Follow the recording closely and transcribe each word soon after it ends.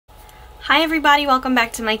Hi everybody, welcome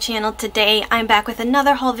back to my channel. Today I'm back with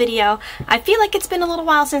another haul video. I feel like it's been a little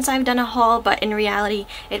while since I've done a haul, but in reality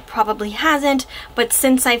it probably hasn't. But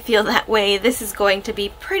since I feel that way, this is going to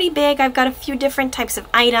be pretty big. I've got a few different types of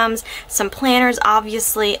items, some planners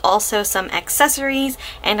obviously, also some accessories,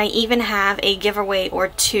 and I even have a giveaway or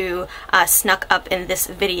two snuck up in this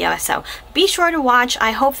video. So be sure to watch.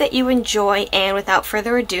 I hope that you enjoy, and without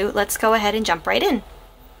further ado, let's go ahead and jump right in.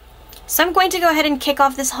 So I'm going to go ahead and kick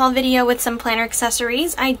off this haul video with some planner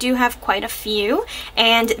accessories. I do have quite a few,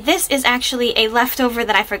 and this is actually a leftover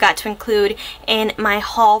that I forgot to include in my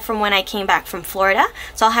haul from when I came back from Florida.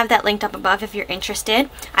 So I'll have that linked up above if you're interested.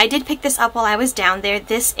 I did pick this up while I was down there.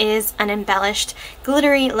 This is an embellished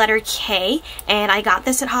glittery letter K, and I got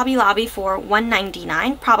this at Hobby Lobby for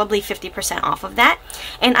 $1.99, probably 50% off of that.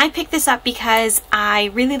 And I picked this up because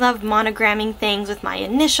I really love monogramming things with my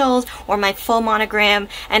initials or my full monogram,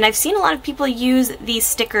 and I've seen a lot of people use these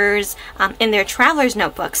stickers in their traveler's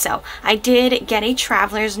notebook. So I did get a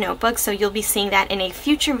traveler's notebook, so you'll be seeing that in a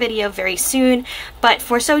future video very soon. But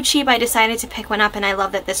for so cheap, I decided to pick one up, and I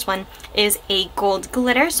love that this one is a gold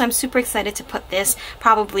glitter. So I'm super excited to put this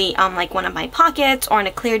probably on like one of my pockets or on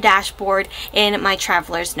a clear dashboard in my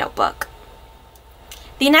traveler's notebook.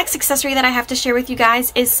 The next accessory that I have to share with you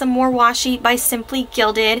guys is some more washi by Simply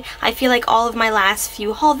Gilded. I feel like all of my last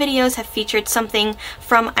few haul videos have featured something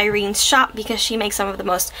from Irene's shop because she makes some of the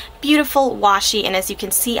most beautiful washi, and as you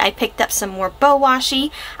can see, I picked up some more bow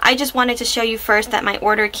washi. I just wanted to show you first that my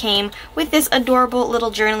order came with this adorable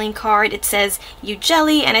little journaling card. It says "You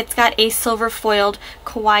Jelly," and it's got a silver foiled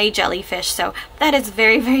kawaii jellyfish, so that is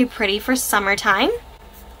very, very pretty for summertime.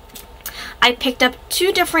 I picked up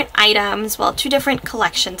two different items, well, two different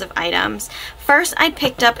collections of items. First, I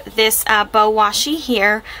picked up this bow washi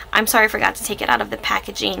here. I'm sorry I forgot to take it out of the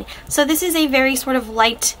packaging. So this is a very sort of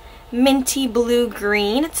light minty blue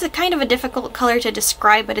green. It's a kind of a difficult color to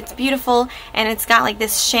describe, but it's beautiful, and it's got like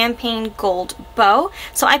this champagne gold bow.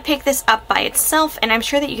 So I picked this up by itself, and I'm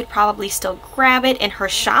sure that you could probably still grab it in her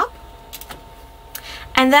shop.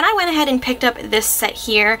 And then I went ahead and picked up this set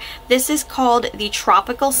here. This is called the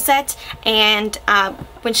Tropical Set, and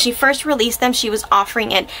when she first released them, she was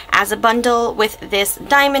offering it as a bundle with this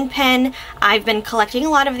diamond pen. I've been collecting a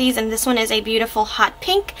lot of these, and this one is a beautiful hot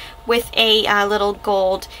pink with a little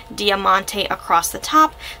gold diamante across the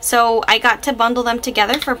top. So I got to bundle them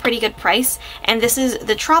together for a pretty good price, and this is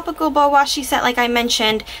the Tropical Bow Washi set like I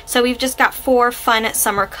mentioned. So we've just got 4 fun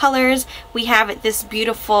summer colors. We have this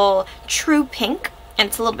beautiful true pink, and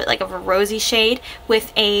it's a little bit like of a rosy shade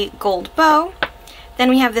with a gold bow. Then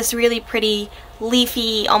we have this really pretty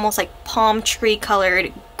leafy, almost like palm tree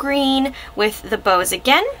colored green with the bows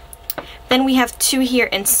again. Then we have 2 here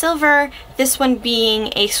in silver, this one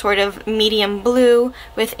being a sort of medium blue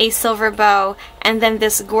with a silver bow, and then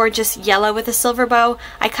this gorgeous yellow with a silver bow.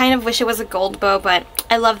 I kind of wish it was a gold bow, but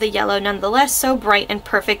I love the yellow nonetheless, so bright and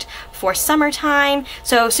perfect for summertime.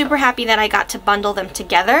 So super happy that I got to bundle them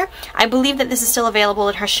together. I believe that this is still available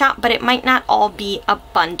in her shop, but it might not all be a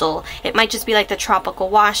bundle. It might just be like the tropical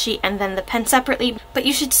washi and then the pen separately, but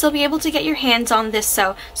you should still be able to get your hands on this,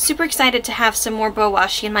 so super excited to have some more bow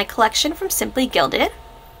washi in my collection from Simply Gilded.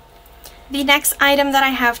 The next item that I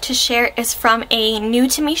have to share is from a new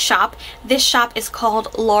to me shop. This shop is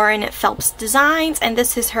called Lauren Phelps Designs, and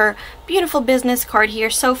this is her beautiful business card here,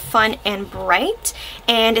 so fun and bright.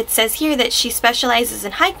 And it says here that she specializes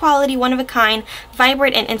in high quality, one-of-a-kind,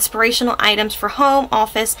 vibrant and inspirational items for home,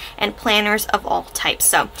 office, and planners of all types.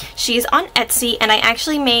 So she's on Etsy, and I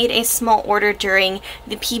actually made a small order during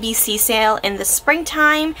the PBC sale in the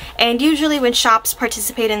springtime, and usually when shops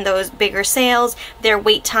participate in those bigger sales, their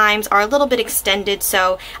wait times are a little bit extended,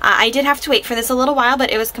 so I did have to wait for this a little while,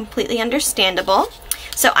 but it was completely understandable.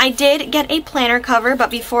 So I did get a planner cover,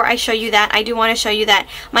 but before I show you that, I do want to show you that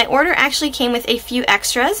my order actually came with a few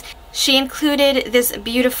extras. She included this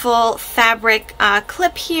beautiful fabric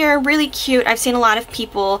clip here, really cute. I've seen a lot of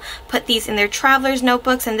people put these in their traveler's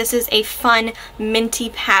notebooks, and this is a fun minty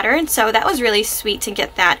pattern, so that was really sweet to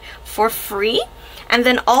get that for free. And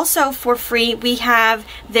then also for free, we have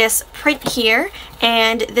this print here,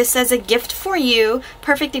 and this says "A gift for you,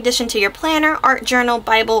 perfect addition to your planner, art journal,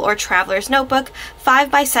 Bible, or traveler's notebook,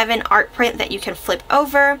 5x7 art print that you can flip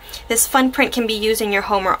over. This fun print can be used in your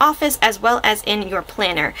home or office as well as in your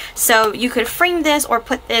planner." So you could frame this or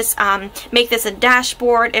put this, make this a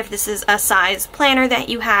dashboard if this is a size planner that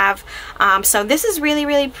you have. So this is really,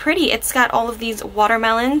 really pretty. It's got all of these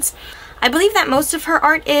watermelons. I believe that most of her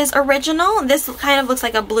art is original. This kind of looks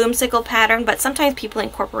like a bloomsicle pattern, but sometimes people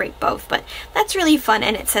incorporate both. But that's really fun,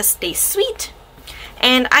 and it says "Stay Sweet."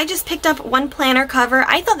 and I just picked up one planner cover.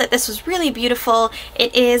 I thought that this was really beautiful.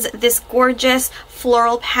 It is this gorgeous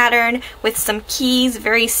floral pattern with some keys,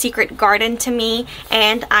 very secret garden to me,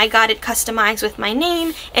 and I got it customized with my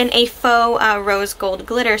name in a faux rose gold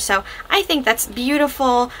glitter, so I think that's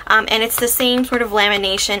beautiful, and it's the same sort of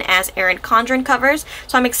lamination as Erin Condren covers,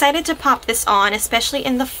 so I'm excited to pop this on, especially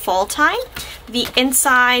in the fall time. The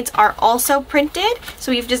insides are also printed,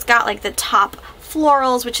 so we've just got like the top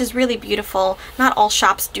florals, which is really beautiful. Not all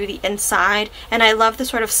shops do the inside, and I love the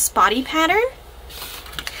sort of spotty pattern.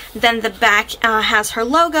 Then the back has her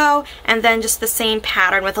logo, and then just the same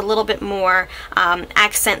pattern with a little bit more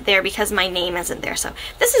accent there because my name isn't there. So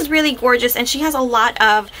this is really gorgeous, and she has a lot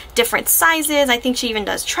of different sizes. I think she even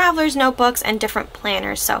does traveler's notebooks and different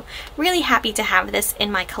planners, so really happy to have this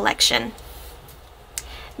in my collection.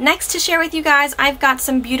 Next to share with you guys, I've got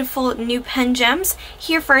some beautiful new PenGems.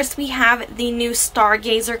 Here first we have the new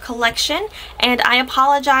Stargazer collection, and I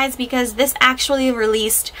apologize because this actually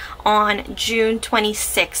released on June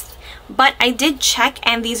 26th. But I did check,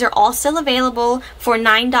 and these are all still available for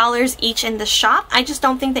 $9 each in the shop. I just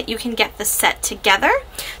don't think that you can get the set together.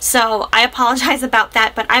 So I apologize about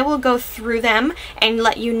that, but I will go through them and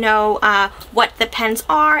let you know what the pens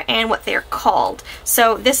are and what they're called.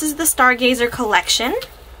 So this is the Stargazer collection.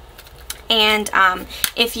 And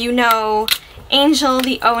if you know Angel,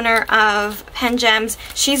 the owner of PenGems,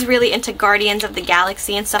 she's really into Guardians of the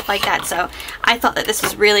Galaxy and stuff like that, so I thought that this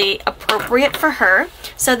was really appropriate for her.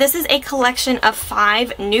 So this is a collection of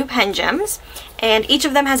 5 new PenGems, and each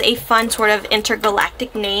of them has a fun sort of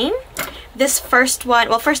intergalactic name. This first one,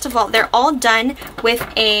 well, first of all, they're all done with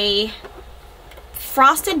a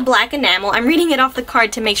frosted black enamel. I'm reading it off the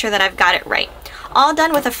card to make sure that I've got it right. All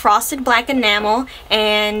done with a frosted black enamel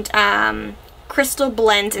and crystal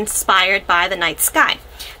blends inspired by the night sky.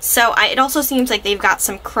 So it also seems like they've got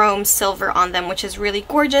some chrome silver on them, which is really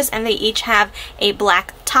gorgeous, and they each have a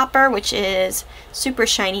black topper, which is super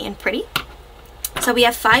shiny and pretty. So we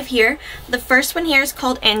have 5 here. The first one here is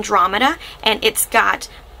called Andromeda, and it's got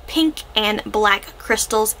pink and black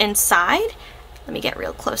crystals inside. Let me get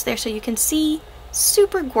real close there so you can see.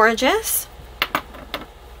 Super gorgeous.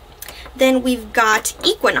 Then we've got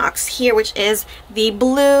Equinox here, which is the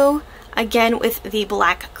blue, again with the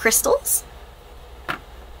black crystals.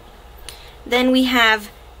 Then we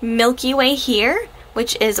have Milky Way here,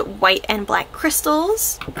 which is white and black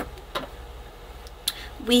crystals.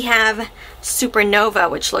 We have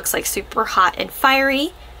Supernova, which looks like super hot and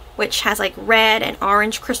fiery, which has like red and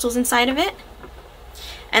orange crystals inside of it.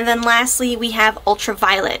 And then lastly, we have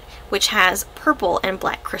Ultraviolet, which has purple and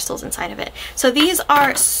black crystals inside of it. So these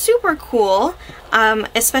are super cool,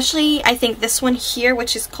 especially I think this one here,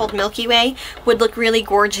 which is called Milky Way, would look really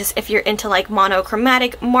gorgeous if you're into like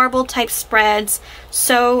monochromatic marble type spreads.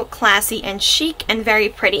 So classy and chic and very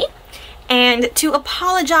pretty. And to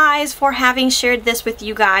apologize for having shared this with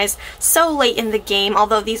you guys so late in the game,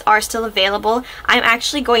 although these are still available, I'm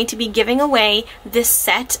actually going to be giving away this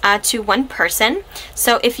set to one person.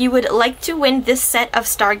 So if you would like to win this set of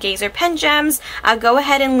Stargazer PenGems, go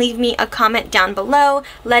ahead and leave me a comment down below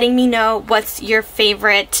letting me know what's your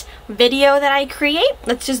favorite video that I create.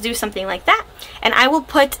 Let's just do something like that. And I will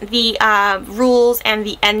put the rules and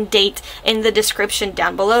the end date in the description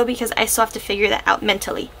down below because I still have to figure that out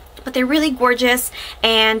mentally. But they're really gorgeous,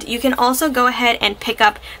 and you can also go ahead and pick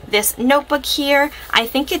up this notebook here. I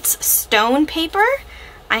think it's stone paper.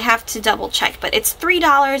 I have to double check, but it's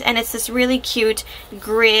 $3, and it's this really cute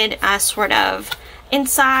grid sort of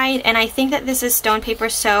inside, and I think that this is stone paper,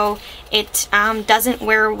 so it doesn't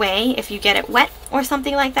wear away if you get it wet or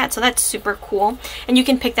something like that, so that's super cool, and you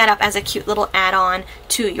can pick that up as a cute little add-on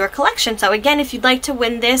to your collection. So again, if you'd like to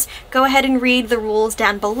win this, go ahead and read the rules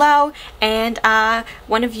down below, and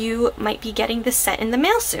one of you might be getting this set in the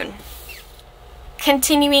mail soon.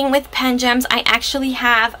 Continuing with PenGems, I actually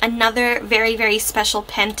have another very, very special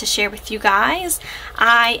pen to share with you guys.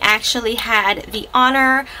 I actually had the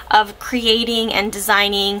honor of creating and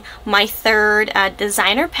designing my 3rd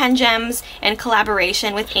designer PenGems in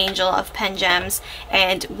collaboration with Angel of PenGems,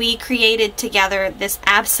 and we created together this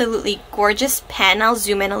absolutely gorgeous pen. I'll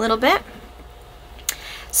zoom in a little bit.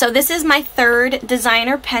 So this is my 3rd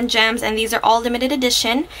designer PenGems, and these are all limited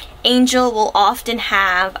edition, Angel will often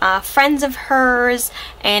have friends of hers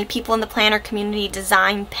and people in the planner community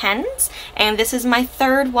design pens, and this is my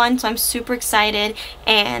third one, so I'm super excited.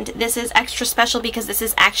 And this is extra special because this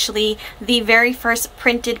is actually the very first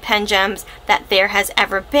printed PenGems that there has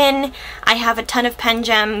ever been. I have a ton of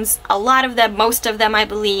PenGems, a lot of them, most of them I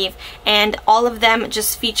believe, and all of them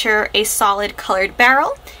just feature a solid colored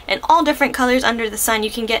barrel and all different colors under the sun.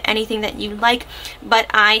 You can get anything that you like, but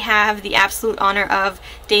I have the absolute honor of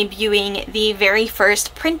debuting the very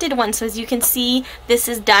first printed one. So as you can see, this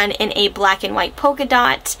is done in a black and white polka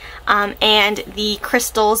dot, and the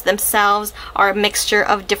crystals themselves are a mixture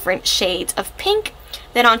of different shades of pink.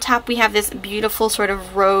 Then on top we have this beautiful sort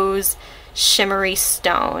of rose shimmery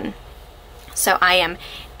stone. So I am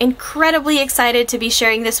incredibly excited to be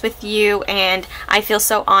sharing this with you, and I feel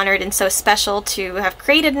so honored and so special to have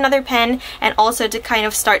created another pen and also to kind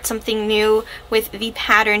of start something new with the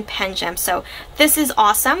pattern PenGem. So this is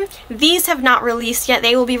awesome. These have not released yet.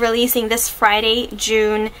 They will be releasing this Friday,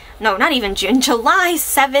 July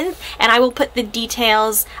 7th, and I will put the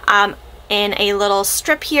details in a little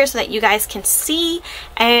strip here so that you guys can see.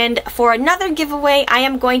 And for another giveaway, I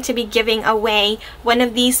am going to be giving away one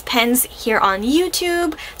of these pens here on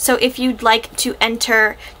YouTube. So if you'd like to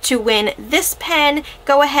enter to win this pen,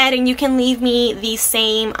 go ahead and you can leave me the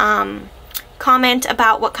same comment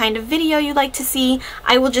about what kind of video you'd like to see.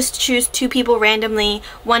 I will just choose 2 people randomly,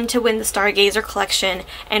 one to win the Stargazer collection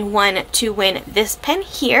and one to win this pen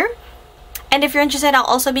here. And if you're interested, I'll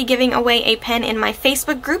also be giving away a pen in my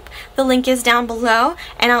Facebook group. The link is down below.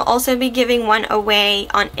 And I'll also be giving one away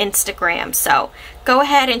on Instagram. So go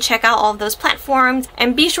ahead and check out all of those platforms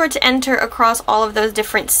and be sure to enter across all of those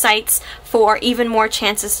different sites for even more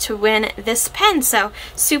chances to win this pen. So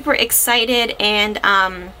super excited, and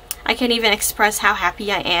I can't even express how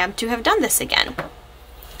happy I am to have done this again.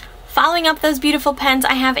 Following up those beautiful pens,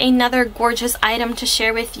 I have another gorgeous item to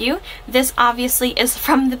share with you. This obviously is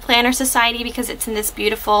from the Planner Society because it's in this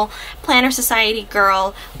beautiful Planner Society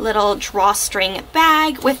Girl little drawstring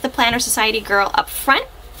bag with the Planner Society Girl up front.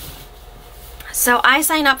 So I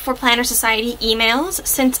sign up for Planner Society emails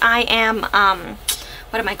since I am,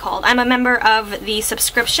 what am I called? I'm a member of the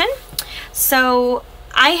subscription. So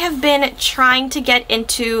I have been trying to get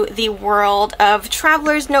into the world of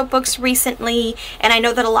traveler's notebooks recently, and I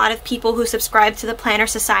know that a lot of people who subscribe to the Planner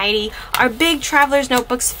Society are big traveler's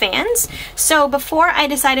notebooks fans. So before I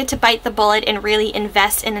decided to bite the bullet and really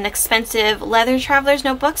invest in an expensive leather traveler's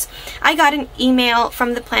notebooks, I got an email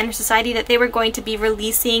from the Planner Society that they were going to be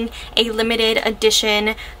releasing a limited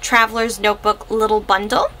edition traveler's notebook little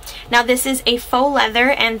bundle. Now this is a faux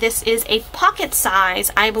leather, and this is a pocket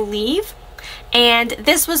size, I believe. And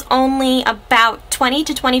this was only about $20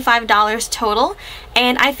 to $25 total,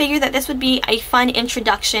 and I figured that this would be a fun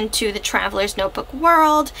introduction to the traveler's notebook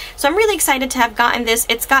world. So I'm really excited to have gotten this.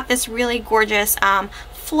 It's got this really gorgeous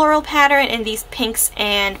floral pattern in these pinks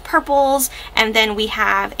and purples, and then we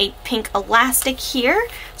have a pink elastic here,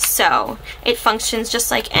 so it functions just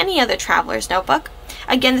like any other traveler's notebook.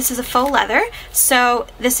 Again, this is a faux leather, so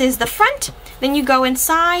this is the front. Then you go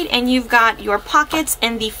inside and you've got your pockets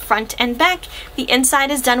in the front and back. The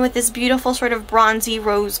inside is done with this beautiful sort of bronzy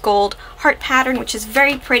rose gold heart pattern, which is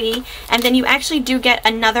very pretty. And then you actually do get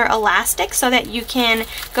another elastic so that you can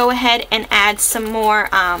go ahead and add some more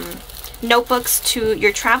notebooks to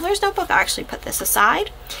your traveler's notebook. I'll actually put this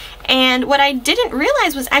aside. And what I didn't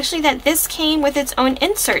realize was actually that this came with its own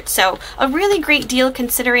insert, so a really great deal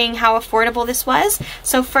considering how affordable this was.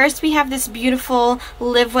 So first we have this beautiful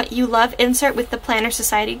Live What You Love insert with the Planner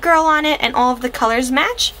Society Girl on it, and all of the colors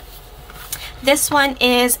match. This one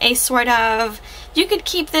is a sort of, you could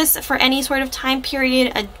keep this for any sort of time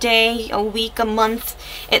period, a day, a week, a month.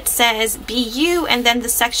 It says be you, and then the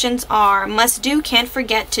sections are must do, can't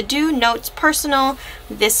forget to do, notes, personal,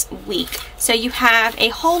 this week. So you have a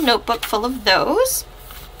whole notebook full of those.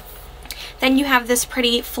 Then you have this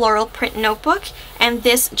pretty floral print notebook, and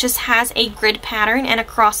this just has a grid pattern, and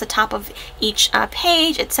across the top of each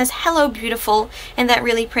page it says hello beautiful in that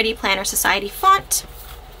really pretty Planner Society font.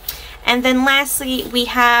 And then lastly, we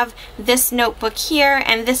have this notebook here,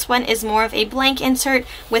 and this one is more of a blank insert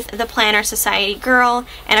with the Planner Society Girl,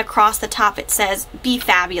 and across the top it says be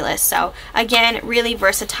fabulous. So again, really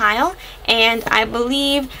versatile. And I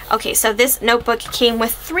believe, okay, so this notebook came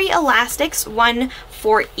with 3 elastics, one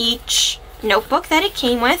for each notebook that it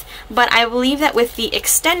came with, but I believe that with the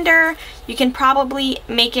extender you can probably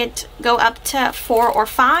make it go up to 4 or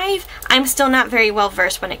 5. I'm still not very well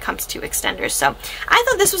versed when it comes to extenders, so I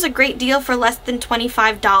thought this was a great deal for less than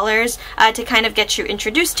 $25 to kind of get you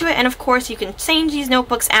introduced to it. And of course you can change these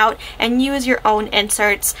notebooks out and use your own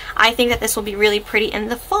inserts. I think that this will be really pretty in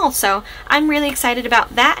the fall, so I'm really excited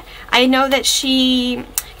about that. I know that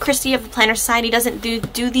Christy of the Planner Society doesn't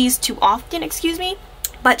do these too often, excuse me,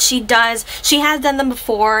 but she has done them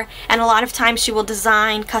before, and a lot of times she will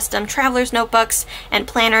design custom traveler's notebooks and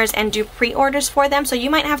planners and do pre-orders for them, so you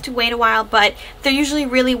might have to wait a while, but they're usually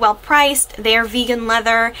really well priced. They're vegan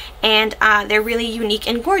leather, and they're really unique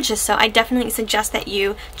and gorgeous, so I definitely suggest that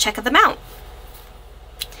you check them out.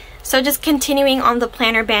 So just continuing on the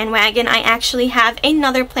planner bandwagon, I actually have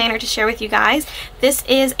another planner to share with you guys. This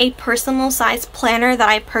is a personal size planner that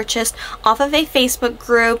I purchased off of a Facebook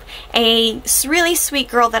group. A really sweet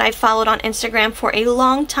girl that I followed on Instagram for a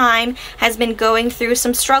long time has been going through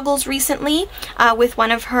some struggles recently with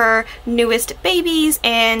one of her newest babies,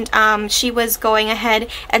 and she was going ahead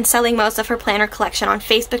and selling most of her planner collection on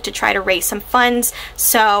Facebook to try to raise some funds.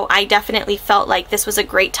 So I definitely felt like this was a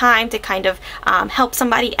great time to kind of help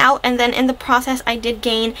somebody out. And then in the process I did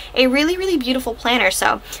gain a really, really beautiful planner.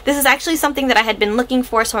 So this is actually something that I had been looking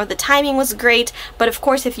for, so the timing was great, but of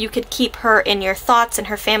course if you could keep her in your thoughts and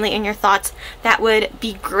her family in your thoughts, that would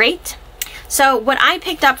be great. So what I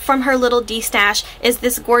picked up from her little D-stash is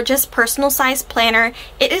this gorgeous personal size planner.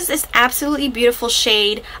 It is this absolutely beautiful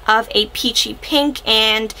shade of a peachy pink,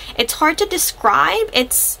 and it's hard to describe.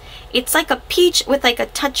 It's like a peach with like a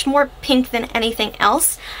touch more pink than anything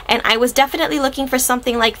else, and I was definitely looking for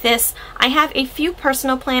something like this. I have a few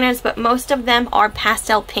personal planners, but most of them are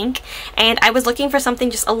pastel pink, and I was looking for something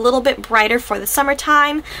just a little bit brighter for the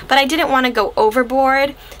summertime, but I didn't want to go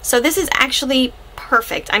overboard. So this is actually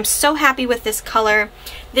perfect. I'm so happy with this color.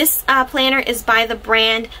 This planner is by the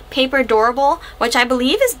brand Paperdorable, which I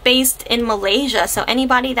believe is based in Malaysia, so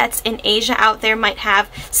anybody that's in Asia out there might have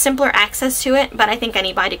simpler access to it, but I think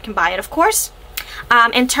anybody can buy it, of course.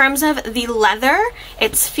 In terms of the leather,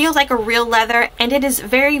 it feels like a real leather, and it is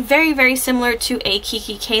very, very, very similar to a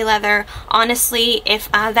K leather. Honestly, if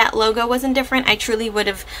that logo wasn't different, I truly would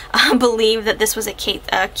have believed that this was a K,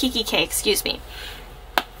 excuse me.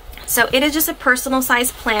 So it is just a personal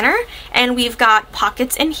size planner, and we've got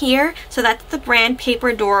pockets in here. So that's the brand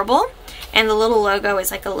Paperdorable, and the little logo is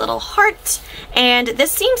like a little heart. And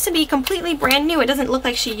this seems to be completely brand new. It doesn't look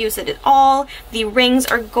like she used it at all. The rings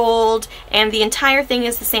are gold, and the entire thing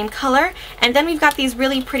is the same color. And then we've got these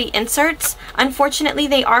really pretty inserts. Unfortunately,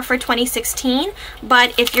 they are for 2016,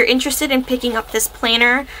 but if you're interested in picking up this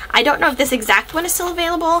planner, I don't know if this exact one is still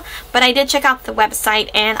available, but I did check out the website,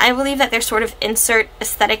 and I believe that their sort of insert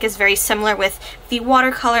aesthetic is very similar with the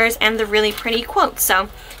watercolors and the really pretty quotes. So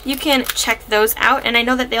you can check those out, and I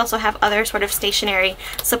know that they also have other sort of stationery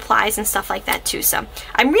supplies and stuff like that too. So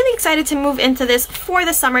I'm really excited to move into this for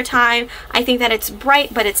the summertime. I think that it's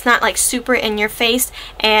bright, but it's not like super in your face,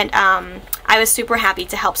 and I was super happy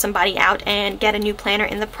to help somebody out and get a new planner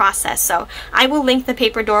in the process. So I will link the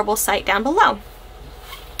Paperdorable site down below.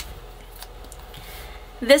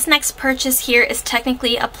 This next purchase here is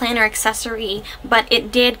technically a planner accessory, but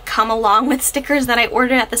it did come along with stickers that I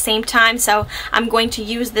ordered at the same time, so I'm going to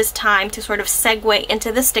use this time to sort of segue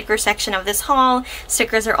into the sticker section of this haul.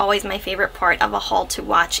 Stickers are always my favorite part of a haul to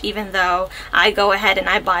watch, even though I go ahead and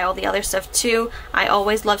I buy all the other stuff too. I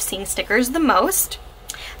always love seeing stickers the most.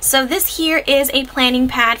 So this here is a planning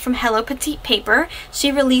pad from Hello Petite Paper.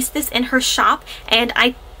 She released this in her shop, and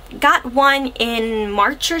I got one in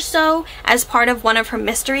March or so as part of one of her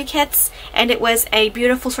mystery kits, and it was a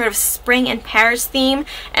beautiful sort of spring and Paris theme,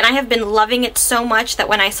 and I have been loving it so much that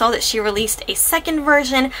when I saw that she released a second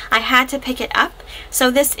version, I had to pick it up.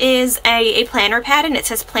 So this is a planner pad, and it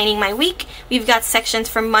says planning my week. We've got sections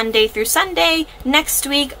from Monday through Sunday, next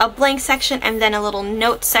week, a blank section, and then a little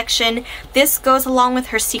note section. This goes along with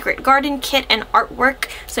her secret garden kit and artwork,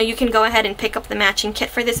 so you can go ahead and pick up the matching kit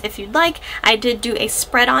for this if you'd like. I did do a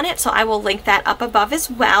spread on it, so I will link that up above as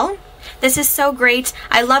well. This is so great.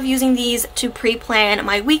 I love using these to pre-plan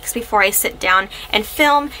my weeks before I sit down and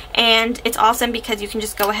film, and it's awesome because you can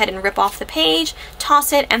just go ahead and rip off the page,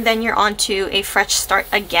 toss it, and then you're on to a fresh start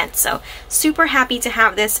again. So super happy to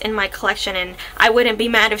have this in my collection, and I wouldn't be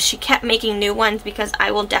mad if she kept making new ones because I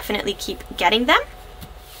will definitely keep getting them.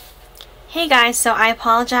 Hey guys, so I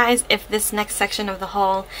apologize if this next section of the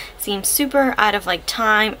haul seems super out of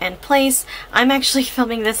time and place. I'm actually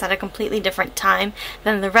filming this at a completely different time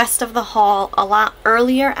than the rest of the haul, a lot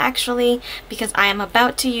earlier actually, because I am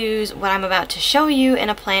about to use what I'm about to show you in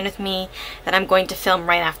a plan with me that I'm going to film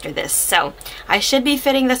right after this. So I should be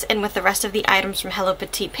fitting this in with the rest of the items from Hello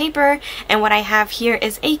Petite Paper, and what I have here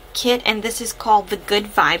is a kit, and this is called the Good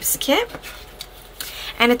Vibes Kit.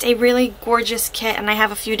 And it's a really gorgeous kit, and I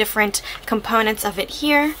have a few different components of it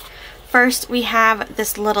here. First, we have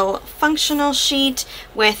this little functional sheet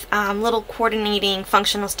with little coordinating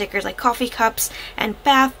functional stickers like coffee cups and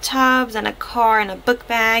bathtubs and a car and a book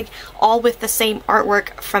bag, all with the same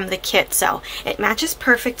artwork from the kit, so it matches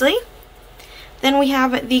perfectly. Then we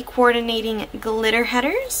have the coordinating glitter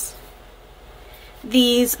headers.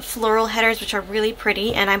 These floral headers, which are really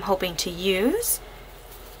pretty and I'm hoping to use.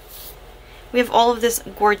 We have all of this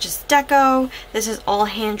gorgeous deco. This is all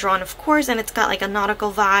hand-drawn, of course, and it's got like a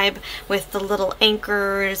nautical vibe with the little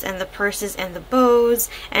anchors and the purses and the bows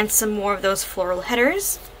and some more of those floral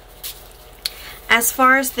headers. As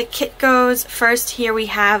far as the kit goes, first here we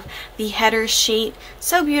have the header sheet.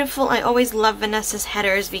 So beautiful. I always love Vanessa's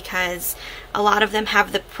headers because a lot of them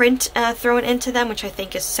have the print thrown into them, which I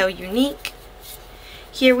think is so unique.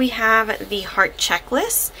 Here we have the heart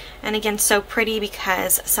checklist, and again, so pretty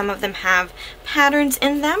because some of them have patterns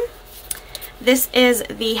in them. This is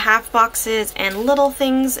the half boxes and little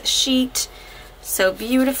things sheet, so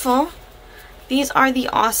beautiful. These are the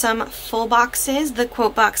awesome full boxes. The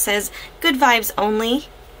quote box says, "Good vibes only."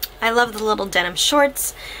 I love the little denim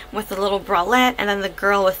shorts with the little bralette, and then the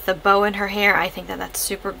girl with the bow in her hair. I think that that's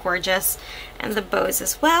super gorgeous, and the bows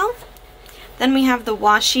as well. Then we have the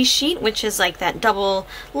washi sheet, which is like that double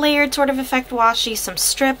layered sort of effect washi, some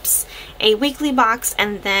strips, a weekly box,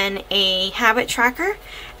 and then a habit tracker.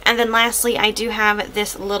 And then lastly, I do have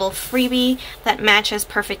this little freebie that matches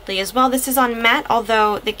perfectly as well. This is on matte,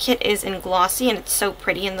 although the kit is in glossy, and it's so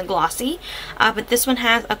pretty in the glossy. But this one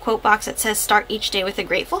has a quote box that says, "Start each day with a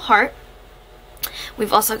grateful heart."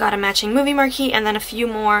 We've also got a matching movie marquee and then a few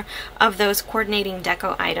more of those coordinating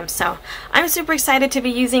deco items. So I'm super excited to be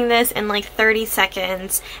using this in like 30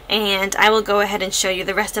 seconds, and I will go ahead and show you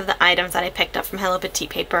the rest of the items that I picked up from Hello Petite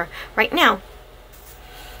Paper right now.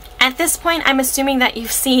 At this point, I'm assuming that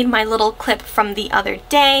you've seen my little clip from the other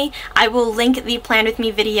day. I will link the Plan With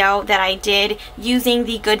Me video that I did using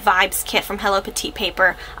the Good Vibes kit from Hello Petite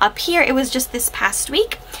Paper up here. It was just this past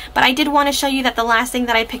week, but I did want to show you that the last thing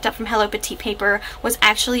that I picked up from Hello Petite Paper was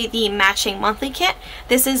actually the matching monthly kit.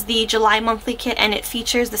 This is the July monthly kit, and it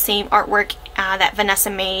features the same artwork that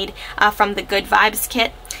Vanessa made from the Good Vibes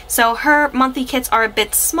kit. So her monthly kits are a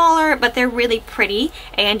bit smaller, but they're really pretty,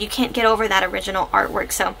 and you can't get over that original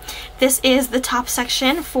artwork. So this is the top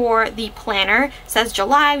section for the planner. It says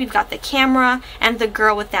July. We've got the camera and the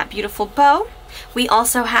girl with that beautiful bow. We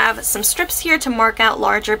also have some strips here to mark out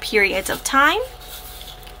larger periods of time.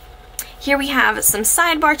 Here we have some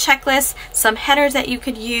sidebar checklists, some headers that you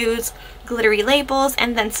could use, glittery labels,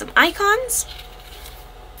 and then some icons.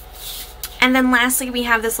 And then lastly, we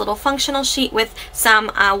have this little functional sheet with some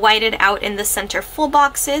whited out in the center full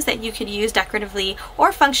boxes that you could use decoratively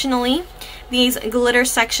or functionally. These glitter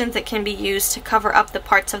sections that can be used to cover up the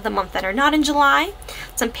parts of the month that are not in July.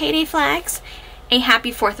 Some payday flags, a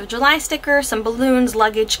happy 4th of July sticker, some balloons,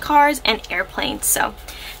 luggage, cars, and airplanes. So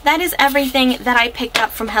that is everything that I picked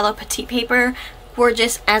up from Hello Petite Paper.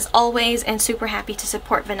 Gorgeous as always, and super happy to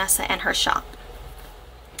support Vanessa and her shop.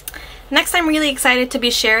 Next, I'm really excited to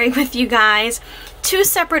be sharing with you guys 2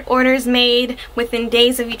 separate orders made within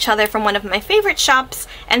days of each other from one of my favorite shops,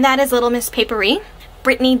 and that is Little Miss Paperie.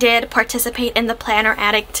 Brittany did participate in the Planner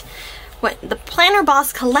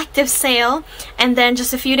Boss collective sale, and then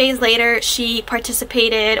just a few days later she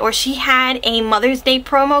participated, or she had a Mother's Day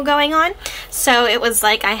promo going on, so it was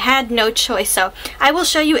like I had no choice. So I will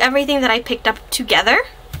show you everything that I picked up together.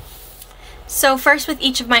 So first, with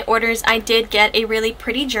each of my orders, I did get a really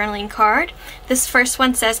pretty journaling card. This first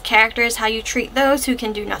one says, "Character is how you treat those who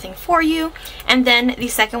can do nothing for you." And then the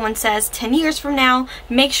second one says, "10 years from now,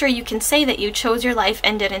 make sure you can say that you chose your life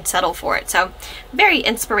and didn't settle for it." So very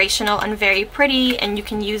inspirational and very pretty, and you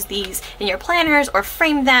can use these in your planners or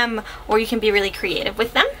frame them, or you can be really creative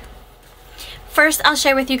with them. First, I'll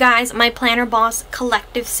share with you guys my Planner Boss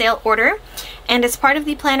collective sale order. And as part of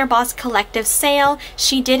the Planner Boss collective sale,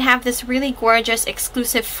 she did have this really gorgeous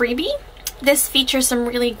exclusive freebie. This features some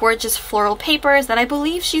really gorgeous floral papers that I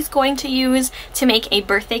believe she's going to use to make a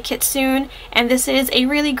birthday kit soon. And this is a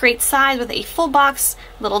really great size with a full box,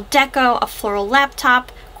 little deco, a floral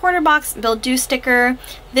laptop, quarter box Build Do sticker,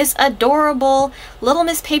 this adorable Little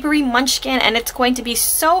Miss Paperie munchkin, and it's going to be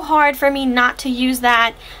so hard for me not to use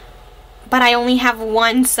that, but I only have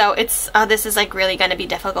one, so it's this is like really going to be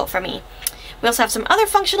difficult for me. We also have some other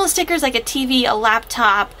functional stickers like a TV, a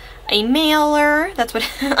laptop, a mailer, that's what,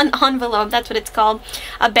 an envelope, that's what it's called,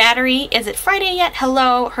 a battery, is it Friday yet,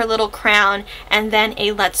 hello, her little crown, and then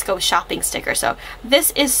a let's go shopping sticker. So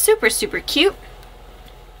this is super, super cute.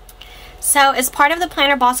 So as part of the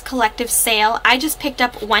Planner Boss Collective sale, I just picked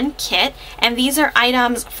up one kit, and these are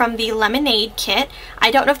items from the Lemonade kit.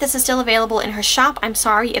 I don't know if this is still available in her shop. I'm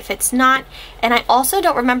sorry if it's not. And I also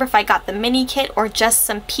don't remember if I got the mini kit or just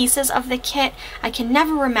some pieces of the kit. I can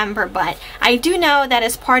never remember, but I do know that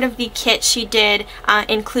as part of the kit, she did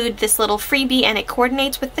include this little freebie, and it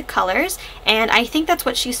coordinates with the colors. And I think that's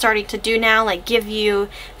what she's starting to do now, like give you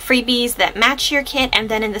freebies that match your kit and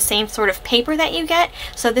then in the same sort of paper that you get.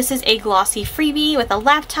 So this is a glossy freebie with a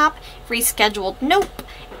laptop, rescheduled nope,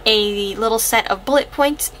 a little set of bullet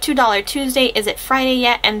points, $2 Tuesday, is it Friday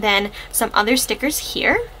yet, and then some other stickers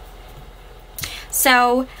here.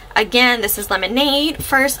 So again, this is Lemonade.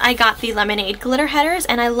 First I got the Lemonade glitter headers,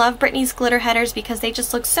 and I love Brittany's glitter headers because they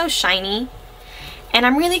just look so shiny. And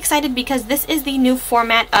I'm really excited because this is the new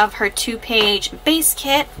format of her 2-page base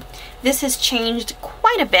kit. This has changed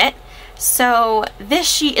quite a bit. So this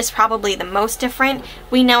sheet is probably the most different.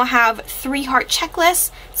 We now have 3 heart checklists,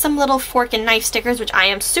 some little fork and knife stickers, which I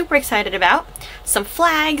am super excited about, some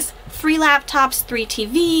flags, 3 laptops, 3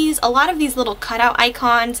 TVs, a lot of these little cutout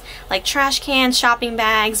icons like trash cans, shopping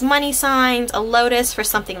bags, money signs, a lotus for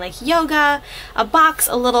something like yoga, a box,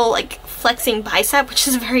 a little like flexing bicep, which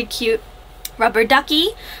is very cute, rubber ducky,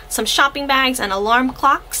 some shopping bags, and alarm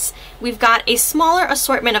clocks. We've got a smaller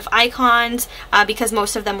assortment of icons because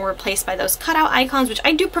most of them were replaced by those cutout icons, which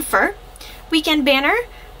I do prefer. Weekend banner,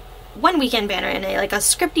 one weekend banner in a like a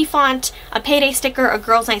scripty font, a payday sticker, a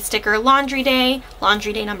girls night sticker, laundry day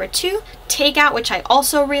number 2, takeout, which I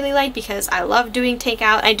also really like because I love doing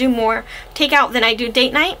takeout. I do more takeout than I do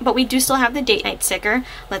date night, but we do still have the date night sticker.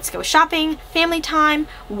 Let's go shopping, family time,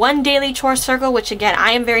 1 daily chore circle, which again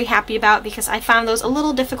I am very happy about because I found those a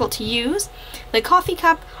little difficult to use. The coffee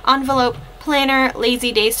cup, envelope, planner,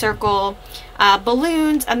 lazy day circle,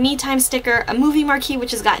 balloons, a me time sticker, a movie marquee,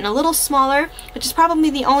 which has gotten a little smaller, which is probably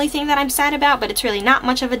the only thing that I'm sad about, but it's really not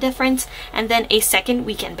much of a difference, and then a second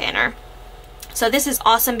weekend banner. So this is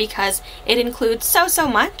awesome because it includes so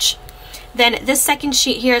much. Then this second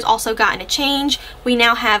sheet here has also gotten a change. We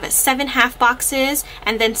now have 7 half boxes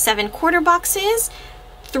and then 7 quarter boxes,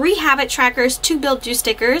 3 habit trackers, 2 Build Do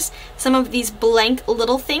stickers, some of these blank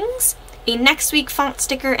little things, a next week font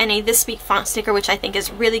sticker, and a this week font sticker, which I think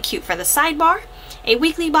is really cute for the sidebar, a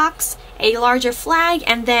weekly box, a larger flag,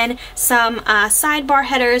 and then some sidebar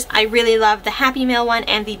headers. I really love the Happy Mail one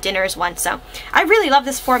and the dinners one, so I really love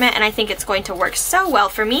this format and I think it's going to work so well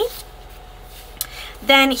for me.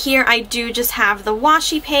 Then here I do just have the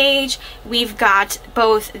washi page. We've got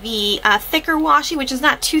both the thicker washi, which is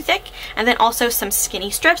not too thick, and then also some skinny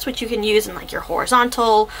strips, which you can use in like your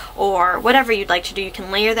horizontal or whatever you'd like to do. You can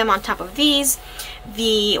layer them on top of these.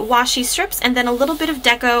 The washi strips, and then a little bit of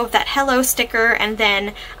deco, that hello sticker, and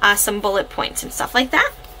then some bullet points and stuff like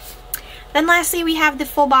that. Then lastly, we have the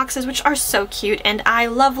full boxes, which are so cute, and I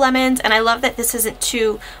love lemons, and I love that this isn't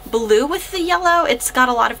too blue with the yellow. It's got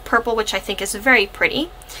a lot of purple, which I think is very pretty.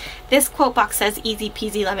 This quote box says easy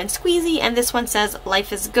peasy lemon squeezy, and this one says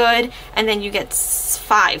life is good, and then you get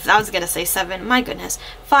 5, I was gonna say 7, my goodness,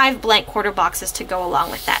 5 blank quarter boxes to go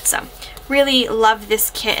along with that. So really love this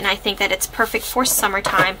kit, and I think that it's perfect for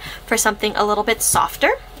summertime for something a little bit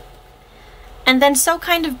softer. And then so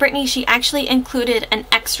kind of Brittany, she actually included an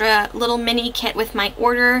extra little mini kit with my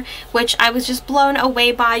order, which I was just blown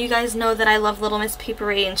away by. You guys know that I love Little Miss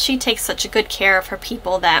Paperie, and she takes such a good care of her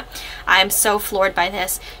people that I'm so floored by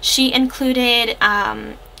this. She included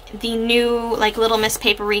the new like Little Miss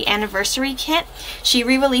Paperie anniversary kit. She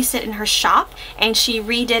re-released it in her shop and she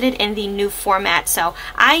redid it in the new format. So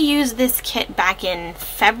I used this kit back in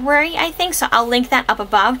February, I think, so I'll link that up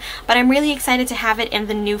above, but I'm really excited to have it in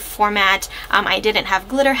the new format. I didn't have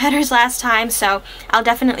glitter headers last time, so I'll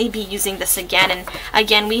definitely be using this again. And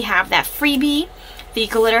again, we have that freebie, the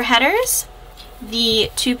glitter headers,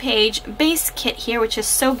 the 2-page base kit here, which is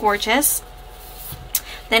so gorgeous.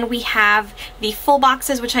 Then we have the full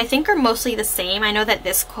boxes, which I think are mostly the same. I know that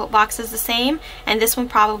this quote box is the same, and this one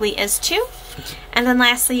probably is too. And then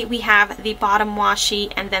lastly, we have the bottom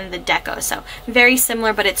washi and then the deco. So very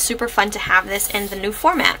similar, but it's super fun to have this in the new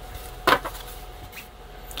format.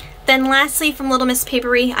 Then lastly, from Little Miss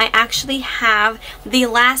Paperie, I actually have the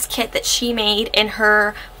last kit that she made in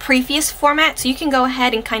her previous format, so you can go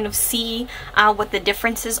ahead and kind of see what the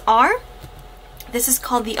differences are. This is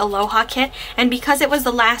called the Aloha kit, and because it was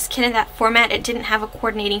the last kit in that format, it didn't have a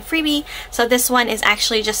coordinating freebie, so this one is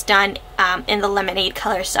actually just done in the lemonade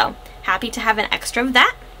color, so happy to have an extra of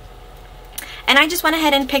that. And I just went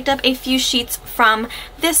ahead and picked up a few sheets from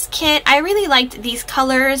this kit. I really liked these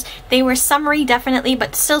colors. They were summery definitely,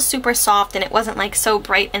 but still super soft, and it wasn't like so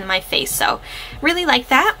bright in my face, so really like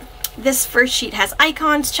that. This first sheet has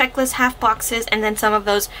icons, checklists, half boxes, and then some of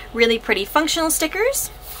those really pretty functional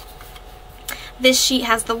stickers. This sheet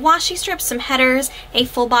has the washi strips, some headers, a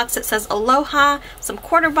full box that says Aloha, some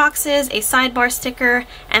quarter boxes, a sidebar sticker,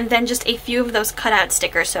 and then just a few of those cutout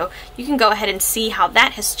stickers. So you can go ahead and see how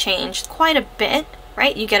that has changed quite a bit,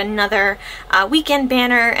 right? You get another weekend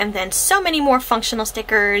banner and then so many more functional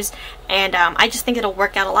stickers, and I just think it'll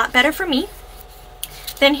work out a lot better for me.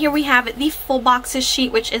 Then here we have the full boxes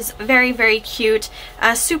sheet, which is very, very cute,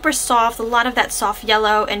 super soft, a lot of that soft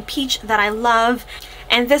yellow and peach that I love.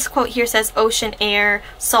 And this quote here says ocean air,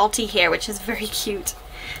 salty hair, which is very cute.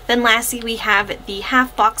 Then lastly, we have the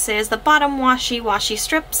half boxes, the bottom washi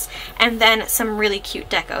strips, and then some really cute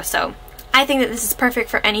deco. So I think that this is perfect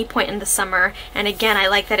for any point in the summer. And again, I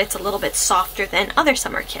like that it's a little bit softer than other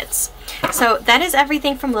summer kits. So that is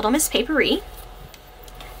everything from Little Miss Paperie.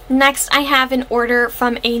 Next, I have an order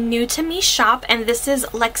from a new to me shop, and this is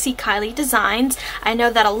Lexie Kylee Designs. I know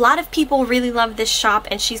that a lot of people really love this shop,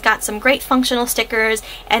 and she's got some great functional stickers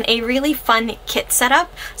and a really fun kit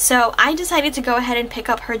setup. So I decided to go ahead and pick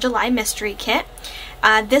up her July mystery kit.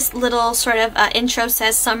 This little sort of intro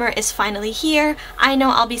says summer is finally here. I know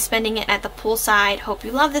I'll be spending it at the poolside. Hope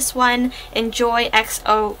you love this one. Enjoy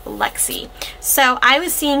XO Lexie. So I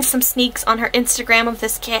was seeing some sneaks on her Instagram of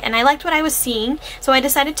this kit, and I liked what I was seeing, so I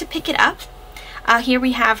decided to pick it up. Here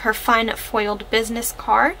we have her fun foiled business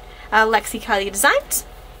card, Lexie Kylee Designs.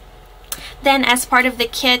 Then as part of the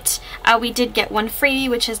kit, we did get one freebie,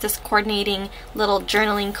 which is this coordinating little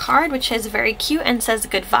journaling card, which is very cute and says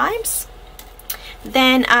good vibes.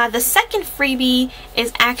 Then the second freebie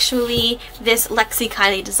is actually this Lexie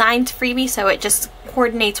Kylee Designs freebie, so it just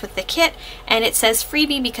coordinates with the kit, and it says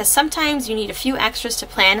freebie because sometimes you need a few extras to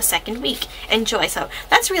plan a second week. Enjoy. So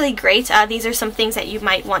that's really great. These are some things that you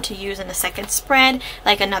might want to use in a second spread,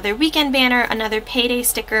 like another weekend banner, another payday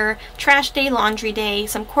sticker, trash day, laundry day,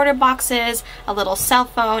 some quarter boxes, a little cell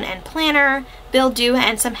phone and planner, bill due,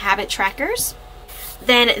 and some habit trackers.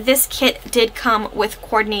 Then this kit did come with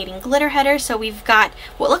coordinating glitter headers, so we've got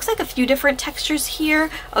what looks like a few different textures here,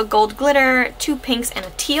 a gold glitter, 2 pinks, and a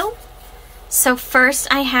teal. So first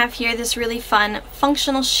I have here this really fun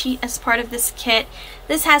functional sheet as part of this kit.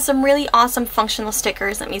 This has some really awesome functional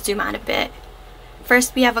stickers. Let me zoom out a bit.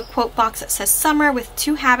 First we have a quote box that says summer with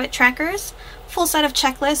 2 habit trackers, full set of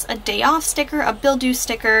checklists, a day off sticker, a bill due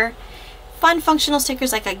sticker, fun functional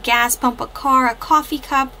stickers like a gas pump, a car, a coffee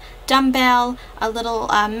cup, dumbbell, a little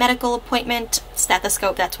medical appointment,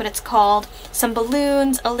 stethoscope, that's what it's called, some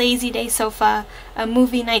balloons, a lazy day sofa, a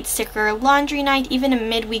movie night sticker, laundry night, even a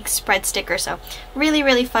midweek spread sticker. So really,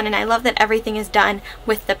 really fun, and I love that everything is done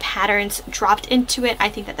with the patterns dropped into it. I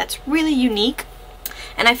think that that's really unique.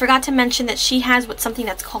 And I forgot to mention that she has something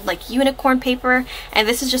that's called like unicorn paper, and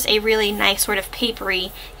this is just a really nice sort of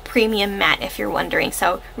papery premium matte if you're wondering.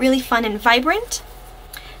 So really fun and vibrant.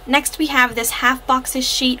 Next we have this half boxes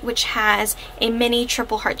sheet, which has a mini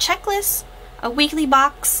triple heart checklist, a weekly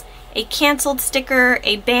box, a canceled sticker,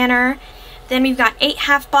 a banner. Then we've got 8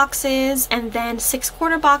 half boxes, and then 6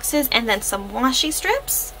 quarter boxes, and then some washi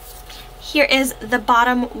strips. Here is the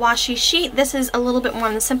bottom washi sheet. This is a little bit more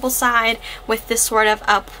on the simple side with this sort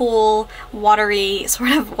of pool, watery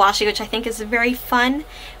sort of washi, which I think is very fun.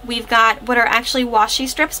 We've got what are actually washi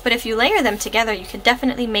strips, but if you layer them together, you could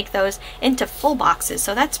definitely make those into full boxes,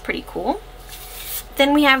 so that's pretty cool.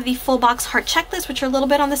 Then we have the full box heart checklist, which are a little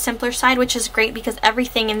bit on the simpler side, which is great because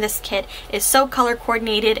everything in this kit is so color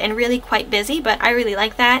coordinated and really quite busy, but I really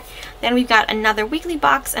like that. Then we've got another weekly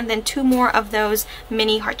box, and then 2 more of those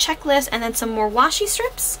mini heart checklists, and then some more washi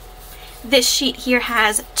strips. This sheet here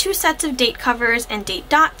has 2 sets of date covers and date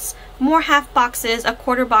dots, more half boxes, a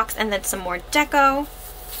quarter box, and then some more deco.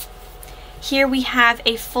 Here we have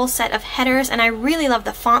a full set of headers, and I really love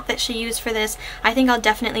the font that she used for this. I think I'll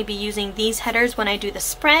definitely be using these headers when I do the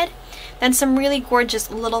spread. Then some really gorgeous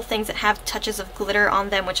little things that have touches of glitter on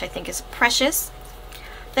them, which I think is precious.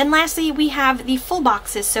 Then lastly, we have the full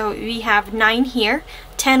boxes. So we have 9 here,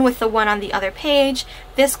 10 with the one on the other page.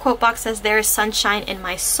 This quote box says, "There is sunshine in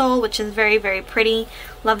my soul," which is very, very pretty.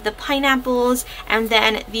 Love the pineapples, and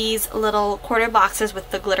then these little quarter boxes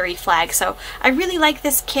with the glittery flag. So I really like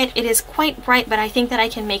this kit. It is quite bright, but I think that I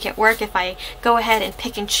can make it work if I go ahead and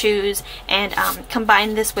pick and choose and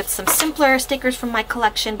combine this with some simpler stickers from my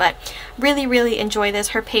collection. But really, really enjoy this.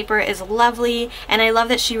 Her paper is lovely, and I love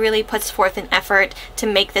that she really puts forth an effort to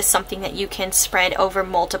make this something that you can spread over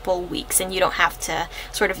multiple weeks, and you don't have to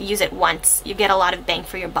sort of use it once. You get a lot of bang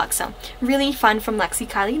for your buck. So really fun from Lexie,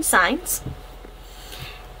 Kylee Designs.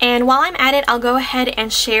 And while I'm at it, I'll go ahead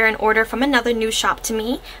and share an order from another new shop to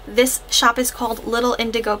me. This shop is called Little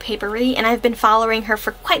Indigo Paperie, and I've been following her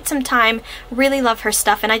for quite some time. Really love her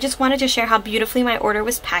stuff, and I just wanted to share how beautifully my order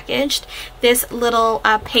was packaged. This little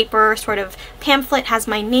paper sort of pamphlet has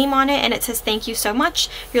my name on it, and it says, "Thank you so much.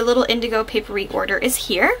 Your Little Indigo Paperie order is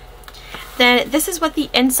here." Then this is what the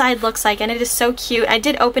inside looks like, and it is so cute. I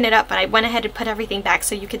did open it up, but I went ahead and put everything back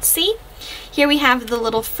so you could see. Here we have the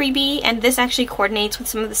little freebie, and this actually coordinates with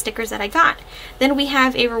some of the stickers that I got. Then we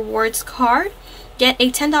have a rewards card. Get a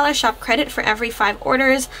 $10 shop credit for every 5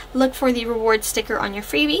 orders. Look for the reward sticker on your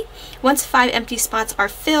freebie. Once 5 empty spots are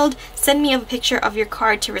filled, send me a picture of your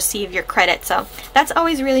card to receive your credit. So that's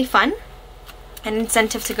always really fun. An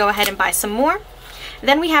incentive to go ahead and buy some more.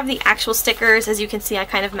 Then we have the actual stickers. As you can see, I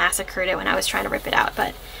kind of massacred it when I was trying to rip it out,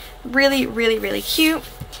 but really, really, really cute.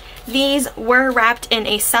 These were wrapped in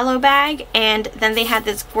a cello bag, and then they had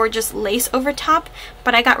this gorgeous lace over top,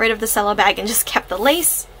 but I got rid of the cello bag and just kept the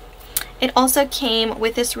lace. It also came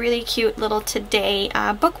with this really cute little today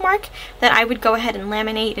bookmark that I would go ahead and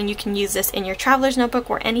laminate, and you can use this in your traveler's notebook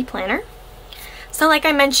or any planner. So like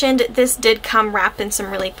I mentioned, this did come wrapped in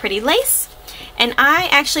some really pretty lace. And I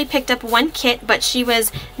actually picked up one kit, but she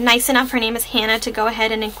was nice enough, her name is Hannah, to go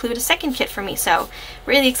ahead and include a second kit for me. So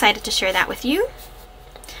really excited to share that with you.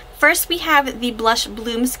 First we have the Blush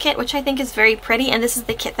Blooms kit, which I think is very pretty, and this is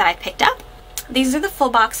the kit that I picked up. These are the full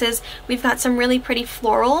boxes. We've got some really pretty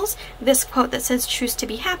florals, this quote that says "Choose to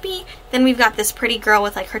be happy." Then we've got this pretty girl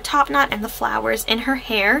with like her top knot and the flowers in her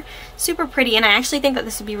hair. Super pretty, and I actually think that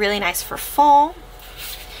this would be really nice for fall.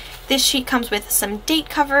 This sheet comes with some date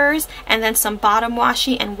covers and then some bottom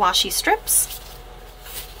washi and washi strips.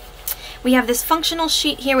 We have this functional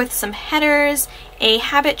sheet here with some headers, a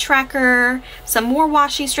habit tracker, some more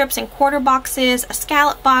washi strips and quarter boxes, a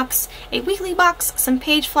scallop box, a weekly box, some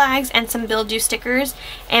page flags, and some build you stickers.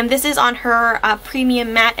 And this is on her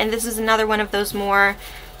premium mat, and this is another one of those more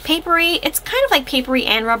papery. It's kind of like papery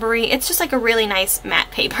and rubbery. It's just like a really nice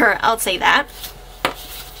matte paper, I'll say that.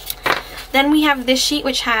 Then we have this sheet,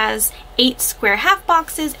 which has 8 square half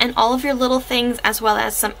boxes and all of your little things, as well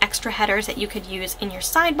as some extra headers that you could use in your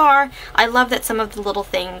sidebar. I love that some of the little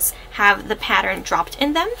things have the pattern dropped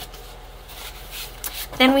in them.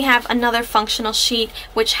 Then we have another functional sheet,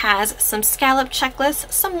 which has some scallop checklists,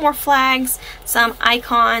 some more flags, some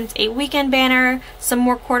icons, a weekend banner, some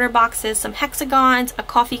more quarter boxes, some hexagons, a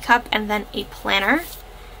coffee cup, and then a planner.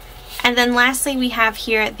 And then lastly, we have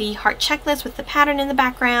here the heart checklist with the pattern in the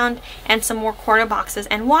background and some more quarter boxes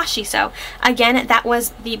and washi. So again, that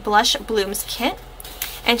was the Blush Blooms kit.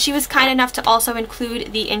 And she was kind enough to also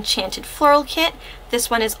include the Enchanted Floral kit. This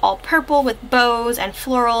one is all purple with bows and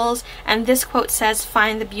florals, and this quote says,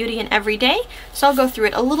 "Find the beauty in every day." So I'll go through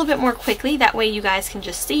it a little bit more quickly, that way you guys can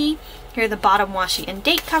just see. Here are the bottom washi and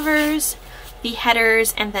date covers, the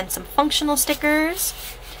headers, and then some functional stickers,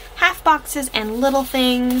 half boxes and little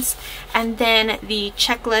things, and then the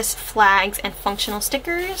checklist, flags, and functional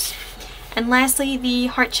stickers. And lastly, the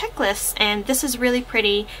heart checklist, and this is really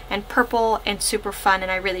pretty and purple and super fun,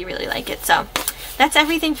 and I really, really like it. So that's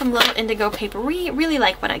everything from Little Indigo Paperie. Really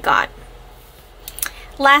like what I got.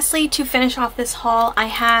 Lastly, to finish off this haul, I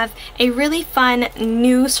have a really fun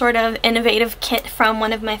new sort of innovative kit from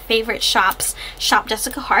one of my favorite shops, Shop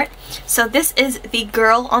Jessica Hart. So this is the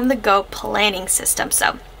Girl on the Go planning system.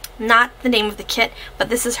 So not the name of the kit, but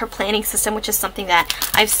this is her planning system, which is something that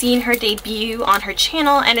I've seen her debut on her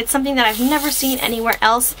channel, and it's something that I've never seen anywhere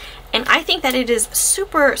else, and I think that it is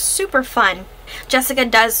super, super fun. Jessica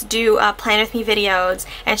does do plan with me videos,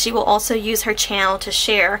 and she will also use her channel to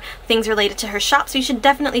share things related to her shop, so you should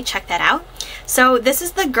definitely check that out. So this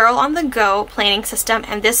is the Girl on the Go planning system,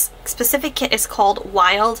 and this specific kit is called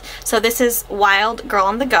Wild. So this is Wild Girl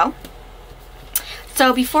on the Go.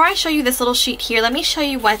 So before I show you this little sheet here, let me show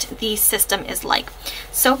you what the system is like.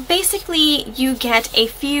 So basically you get a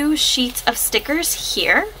few sheets of stickers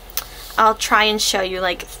here. I'll try and show you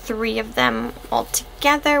like 3 of them all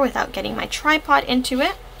together without getting my tripod into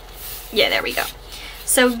it. Yeah, there we go.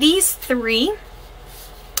 So these 3,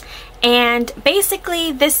 And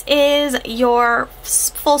basically this is your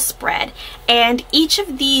full spread, and each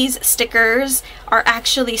of these stickers are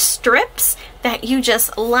actually strips that you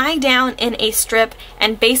just lie down in a strip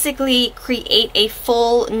and basically create a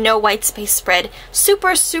full no white space spread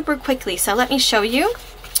super quickly. So let me show you.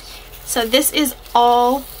 So this is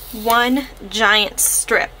all one giant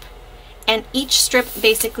strip, and each strip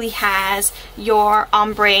basically has your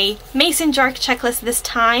ombre mason jar checklist this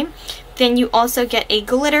time. Then you also get a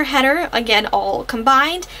glitter header, again all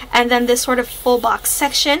combined, and then this sort of full box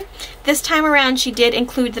section. This time around she did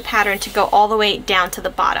include the pattern to go all the way down to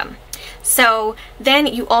the bottom. So then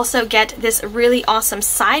you also get this really awesome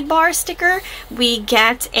sidebar sticker. We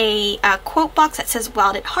get a quote box that says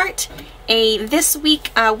Wild at Heart, a this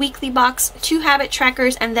week weekly box, 2 habit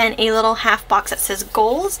trackers, and then a little half box that says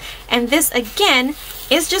goals. And this again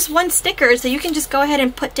is just one sticker, so you can just go ahead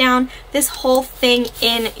and put down this whole thing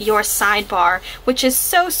in your sidebar, which is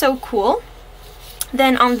so cool.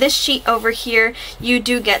 Then on this sheet over here, you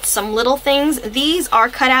do get some little things. These are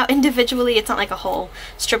cut out individually. It's not like a whole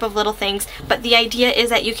strip of little things, but the idea is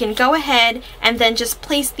that you can go ahead and then just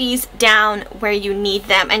place these down where you need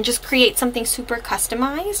them and just create something super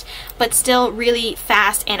customized, but still really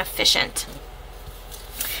fast and efficient.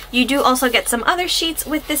 You do also get some other sheets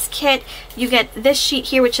with this kit. You get this sheet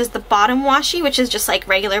here, which is the bottom washi, which is just like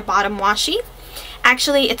regular bottom washi.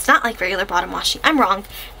 Actually, it's not like regular bottom washi. I'm wrong.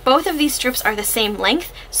 Both of these strips are the same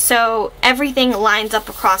length, so everything lines up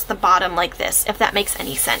across the bottom like this, if that makes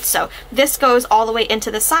any sense. So this goes all the way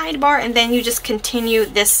into the sidebar, and then you just continue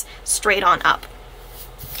this straight on up.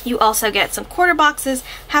 You also get some quarter boxes,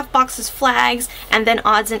 half boxes, flags, and then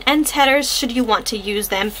odds and ends headers should you want to use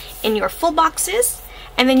them in your full boxes.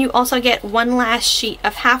 And then you also get one last sheet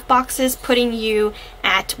of half boxes, putting you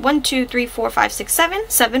at 1, 2, 3, 4, 5, 6,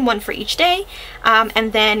 7, one for each day,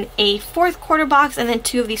 and then a 4th quarter box, and then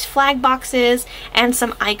 2 of these flag boxes and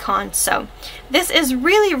some icons. So this is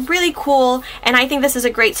really cool, and I think this is a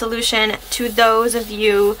great solution to those of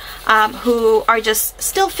you who are just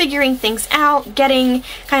still figuring things out, getting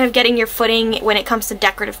your footing when it comes to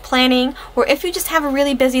decorative planning, or if you just have a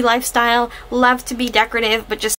really busy lifestyle, love to be decorative but just